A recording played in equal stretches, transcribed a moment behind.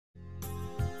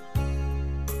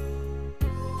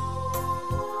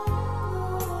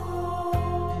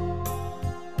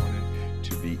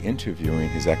interviewing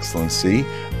His Excellency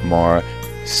Mar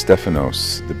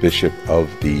Stephanos, the Bishop of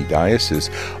the Diocese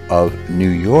of New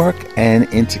York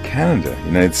and into Canada,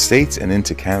 United States and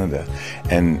into Canada.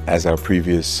 And as our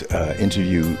previous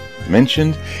interview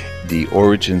mentioned, the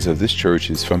origins of this church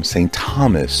is from St.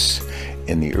 Thomas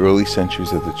in the early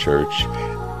centuries of the church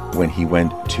when he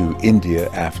went to India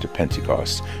after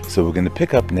Pentecost. So we're going to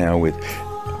pick up now with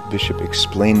Bishop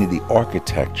explaining the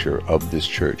architecture of this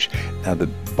church. Now, the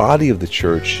body of the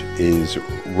church is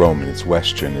Roman, it's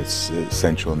Western, it's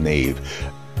central nave.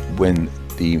 When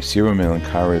the Syrian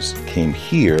Malankaras came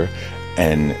here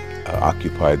and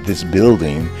occupied this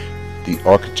building, the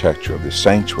architecture of the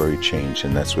sanctuary changed,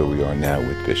 and that's where we are now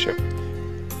with Bishop.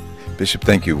 Bishop,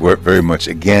 thank you very much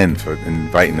again for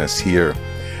inviting us here.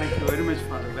 Thank you very much,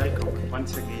 Father. Welcome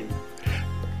once again.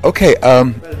 Okay. Well,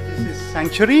 this is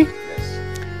sanctuary.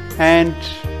 And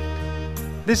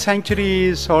this sanctuary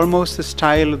is almost the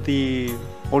style of the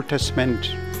Old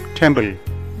Testament temple.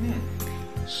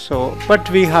 So, but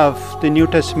we have the New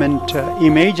Testament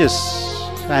images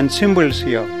and symbols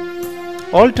here.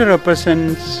 Altar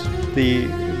represents the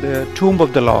tomb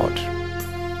of the Lord.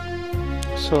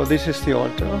 So this is the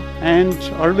altar, and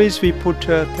always we put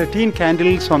 13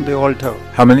 candles on the altar.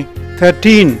 How many?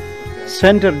 13.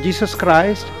 Center Jesus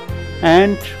Christ,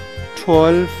 and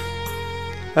 12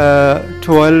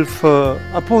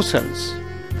 apostles.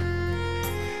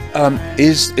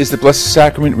 Is the Blessed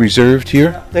Sacrament reserved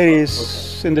here? There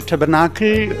is in the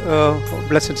tabernacle,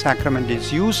 Blessed Sacrament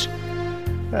is used.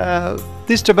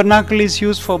 This tabernacle is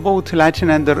used for both Latin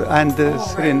and the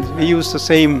Syrian. We use the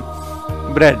same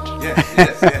bread.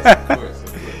 Yes, of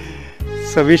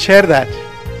course. So we share that.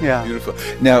 Yeah. Beautiful.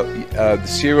 Now, the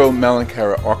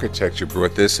Syro-Malankara architecture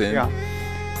brought this in. Yeah.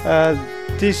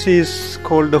 This is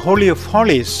called the Holy of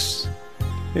Holies,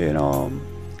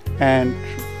 and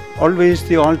always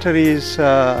the altar is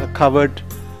covered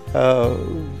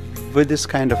with this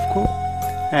kind of coat.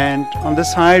 And on the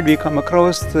side we come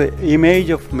across the image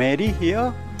of Mary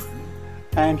here,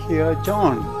 and here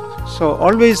John. So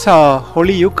always our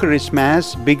Holy Eucharist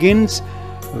Mass begins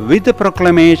with the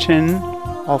proclamation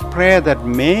of prayer that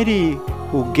Mary,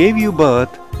 who gave you birth,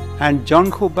 and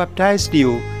John, who baptized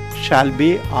you, shall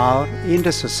be our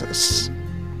intercessors.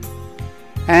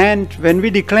 And when we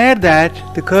declare that,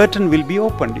 the curtain will be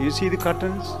opened. Do you see the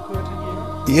curtains?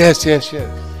 Yes.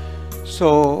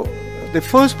 So the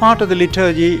first part of the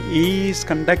liturgy is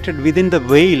conducted within the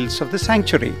veils of the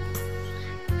sanctuary,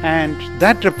 and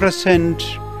that represents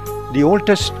the Old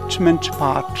Testament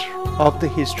part of the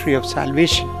history of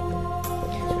salvation.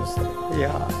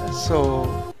 Yeah.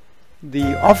 So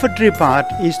the offertory part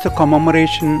is the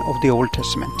commemoration of the Old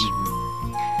Testament.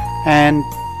 And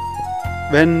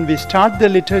when we start the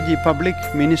liturgy, public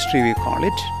ministry we call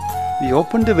it, we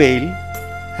open the veil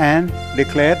and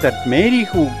declare that Mary,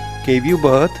 who gave you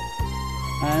birth,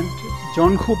 and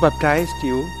John, who baptized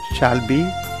you, shall be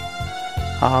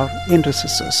our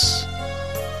intercessors.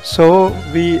 So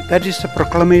that is the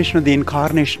proclamation of the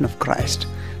incarnation of Christ.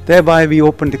 Thereby we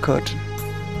open the curtain.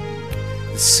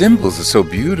 The symbols are so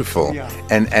beautiful, yeah,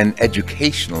 and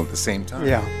educational at the same time.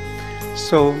 Yeah.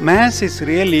 So Mass is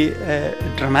really a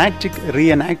dramatic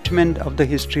reenactment of the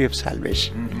history of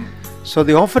salvation. Mm-hmm. So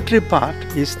the offertory part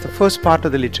is the first part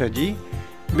of the liturgy,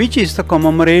 which is the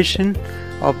commemoration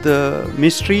of the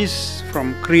mysteries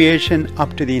from creation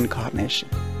up to the incarnation.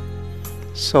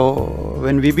 So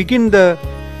when we begin the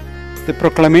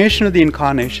proclamation of the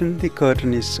incarnation, the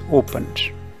curtain is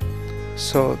opened.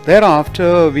 So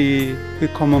thereafter we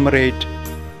commemorate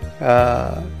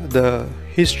the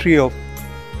history of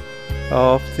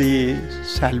the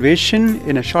salvation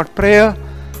in a short prayer.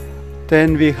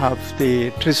 Then we have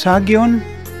the Trisagion,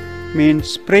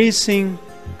 means praising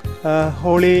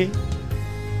holy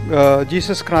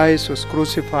Jesus Christ was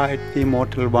crucified, the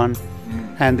immortal one,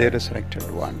 and the resurrected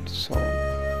one. So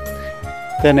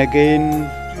then again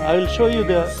I will show you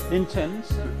the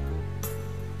incense.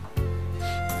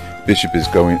 Bishop is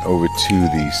going over to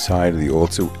the side of the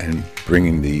altar and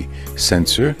bringing the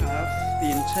censer. We have the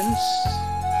incense.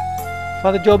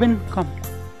 Father Jobin, come.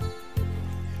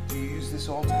 Do you use this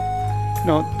altar?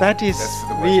 No, that is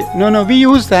we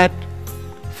use that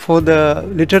for the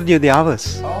liturgy of the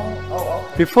hours. Oh.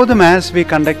 Before the Mass we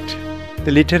conduct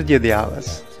the liturgy of the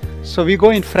hours. So we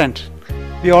go in front.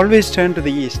 We always turn to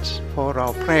the east for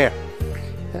our prayer,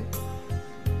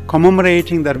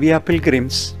 commemorating that we are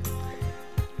pilgrims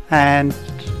and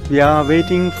we are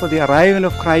waiting for the arrival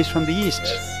of Christ from the east.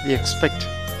 Yes. We expect.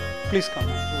 Please come.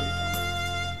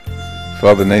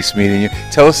 Father, nice meeting you.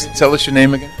 Tell us your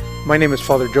name again. My name is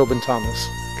Father Jobin Thomas.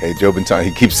 Okay, Jobin Thomas.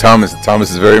 He keeps Thomas.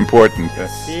 Thomas is very important.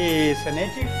 He is a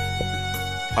native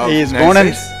Of He is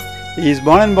United States? he is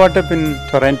born and brought up in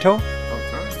Toronto. Oh,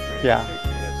 Toronto. Yeah.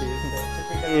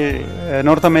 He is a typical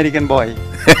North American boy.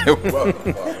 Well,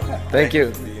 Thank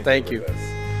you. Thank you.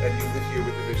 And you live here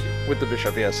with the bishop? With the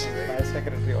bishop, yes. My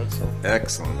secretary also.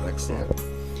 Excellent, excellent.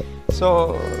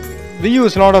 So we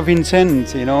use a lot of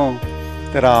incense, you know.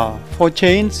 There are 4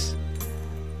 chains.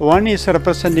 One is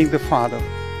representing the Father.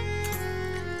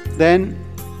 Then,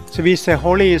 so we say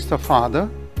Holy is the Father.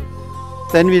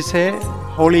 Then we say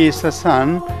Holy is the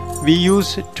Son. We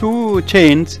use 2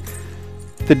 chains,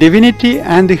 the divinity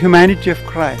and the humanity of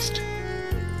Christ.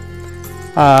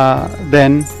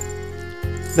 Then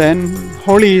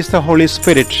Holy is the Holy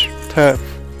Spirit, the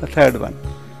third one.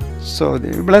 So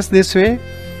they bless this way.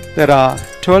 There are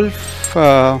 12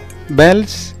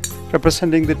 bells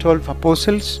representing the 12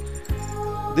 apostles.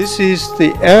 This is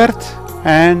the earth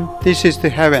and this is the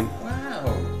heaven.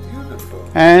 Wow,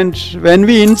 beautiful. And when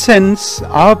we incense,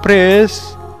 our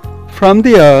prayers from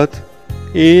the earth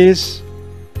is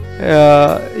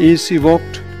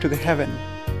evoked to the heaven,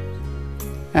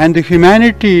 and the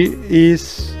humanity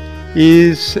is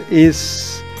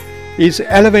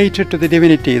elevated to the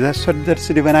divinity. That's the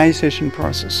divinization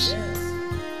process.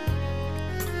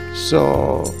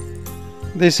 So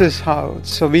this is how.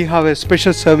 So we have a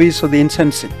special service for the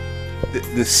incensing.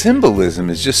 The symbolism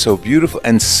is just so beautiful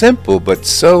and simple, but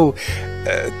so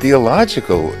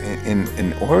theological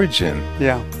in origin.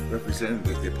 Yeah.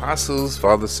 Representing the apostles,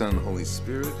 Father, Son, Holy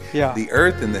Spirit. Yeah. The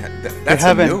earth and that's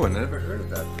heaven. a new one. I never heard of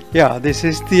that. Yeah, this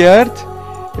is the earth.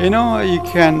 You know, you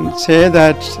can say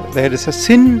that there is a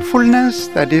sinfulness,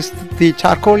 that is, the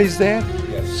charcoal is there,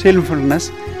 Yes. sinfulness,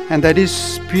 and that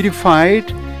is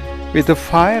purified with the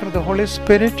fire of the Holy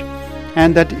Spirit,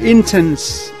 and that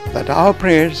incense, that our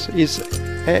prayers is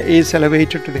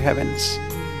elevated to the heavens.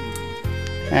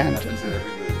 And Happens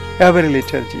at every liturgy. every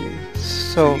liturgy.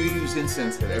 So So you use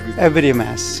incense at every every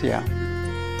mass, yeah.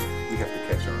 We have to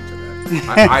catch on to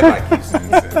that. I like using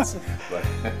incense, but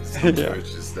some Yeah.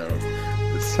 churches don't.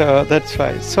 So that's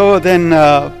why. So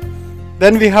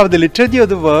then we have the liturgy of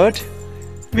the word,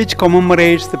 which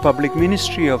commemorates the public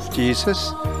ministry of Jesus,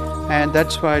 and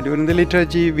that's why during the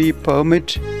liturgy we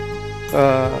permit,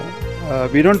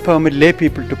 we don't permit lay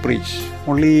people to preach,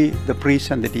 only the priests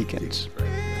and the deacons.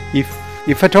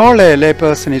 If at all a lay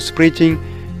person is preaching,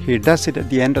 he does it at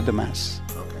the end of the mass,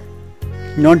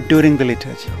 Okay. not during the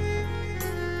liturgy,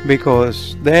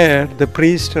 because there the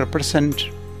priest represents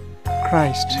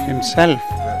Christ himself.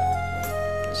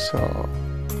 So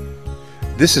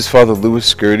This is Father Louis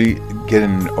Skirty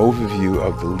getting an overview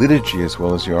of the liturgy as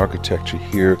well as the architecture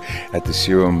here at the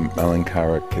Syrian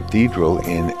Malankara Cathedral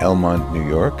in Elmont, New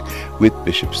York, with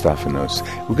Bishop Stephanos.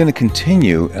 We're going to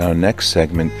continue in our next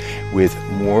segment with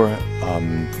more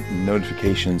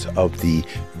notifications of the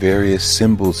various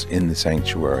symbols in the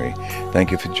sanctuary.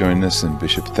 Thank you for joining us, and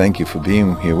Bishop, thank you for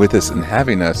being here with us and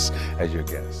having us as your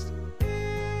guest.